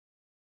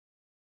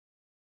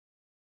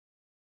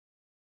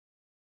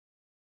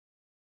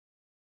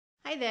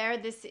Hi there,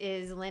 this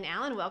is Lynn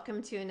Allen.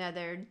 Welcome to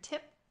another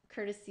tip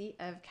courtesy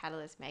of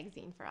Cadalyst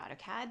magazine for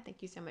AutoCAD.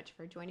 Thank you so much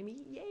for joining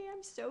me. Yay,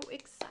 I'm so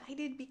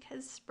excited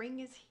because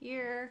spring is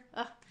here.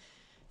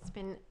 It's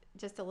been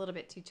just a little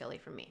bit too chilly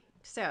for me.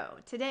 So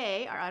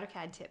today our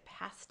AutoCAD tip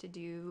has to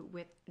do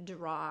with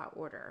draw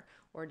order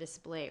or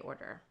display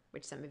order,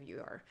 which some of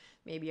you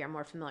maybe are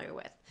more familiar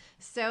with.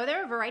 So there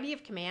are a variety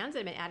of commands that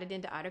have been added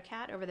into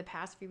AutoCAD over the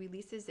past few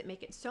releases that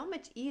make it so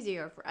much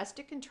easier for us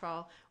to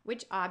control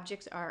which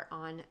objects are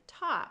on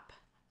top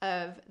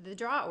of the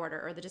draw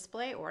order or the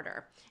display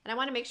order. And I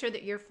want to make sure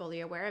that you're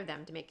fully aware of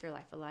them to make your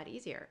life a lot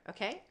easier.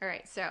 Okay? All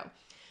right, so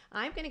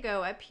I'm going to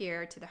go up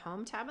here to the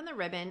Home tab on the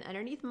ribbon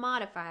underneath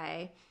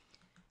Modify,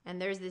 and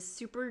there's this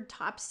super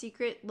top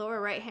secret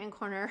lower right hand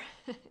corner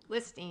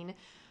listing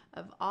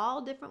of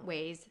all different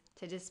ways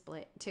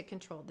to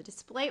control the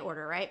display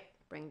order, right?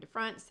 Bring to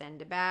front, send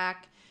to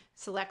back,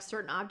 select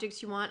certain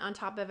objects you want on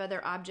top of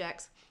other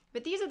objects.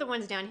 But these are the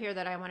ones down here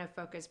that I want to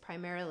focus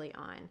primarily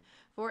on.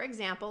 For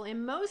example,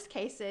 in most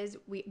cases,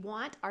 we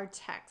want our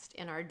text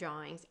in our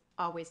drawings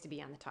always to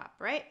be on the top,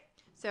 right?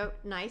 So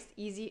nice,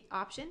 easy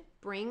option,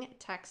 bring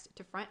text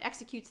to front,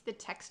 executes the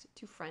text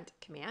to front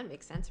command,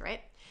 makes sense,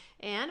 right?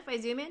 And if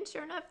I zoom in,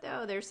 sure enough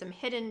though, there's some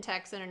hidden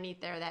text underneath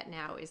there that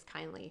now is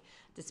kindly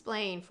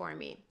displaying for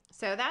me.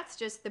 So that's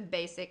just the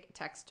basic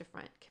text to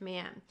front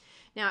command.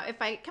 Now, if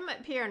I come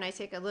up here and I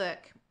take a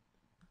look,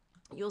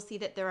 you'll see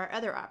that there are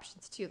other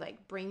options too,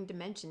 like bring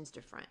dimensions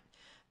to front.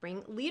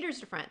 Bring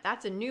leaders to front.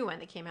 That's a new one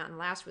that came out in the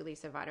last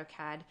release of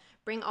AutoCAD.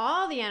 Bring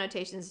all the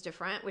annotations to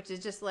front, which is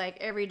just like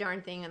every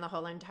darn thing in the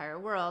whole entire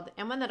world.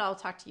 And one that I'll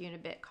talk to you in a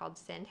bit called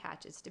send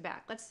hatches to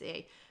back. Let's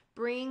say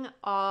bring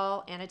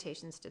all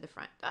annotations to the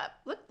front.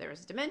 Look,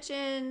 there's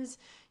dimensions,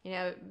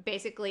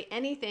 basically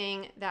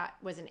anything that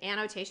was an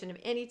annotation of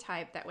any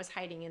type that was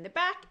hiding in the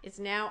back is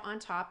now on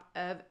top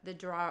of the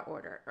draw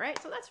order,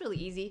 right? So that's really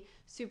easy,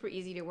 super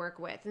easy to work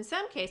with. In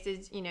some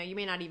cases, you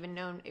may not even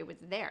know it was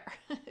there.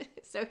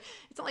 So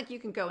it's not like you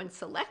can go and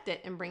select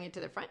it and bring it to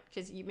the front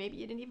because maybe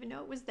you didn't even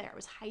know it was there. It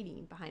was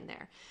hiding behind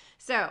there.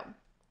 So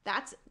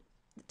that's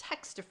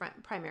text to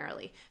front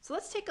primarily. So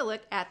let's take a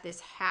look at this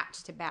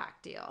hatch to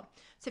back deal.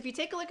 So if you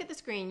take a look at the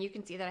screen, you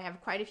can see that I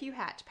have quite a few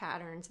hatch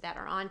patterns that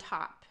are on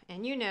top.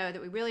 And you know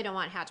that we really don't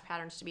want hatch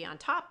patterns to be on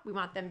top. We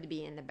want them to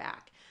be in the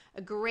back.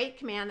 A great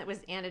command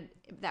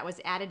that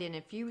was added in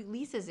a few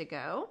releases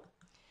ago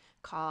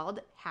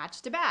called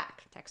hatch to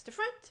back. Text to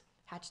front,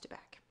 hatch to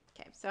back.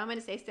 Okay, so I'm going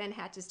to say send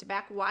hatches to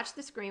back. Watch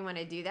the screen when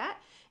I do that,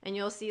 and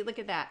you'll see, look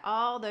at that.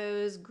 All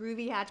those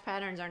groovy hatch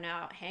patterns are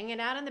now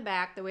hanging out in the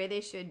back the way they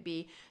should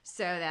be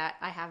so that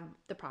I have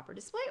the proper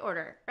display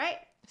order, right?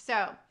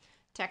 So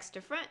text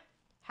to front,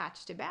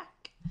 hatch to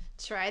back.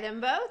 Try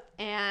them both,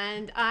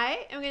 and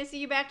I am going to see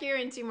you back here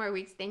in 2 more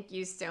weeks. Thank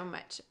you so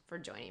much for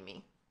joining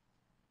me.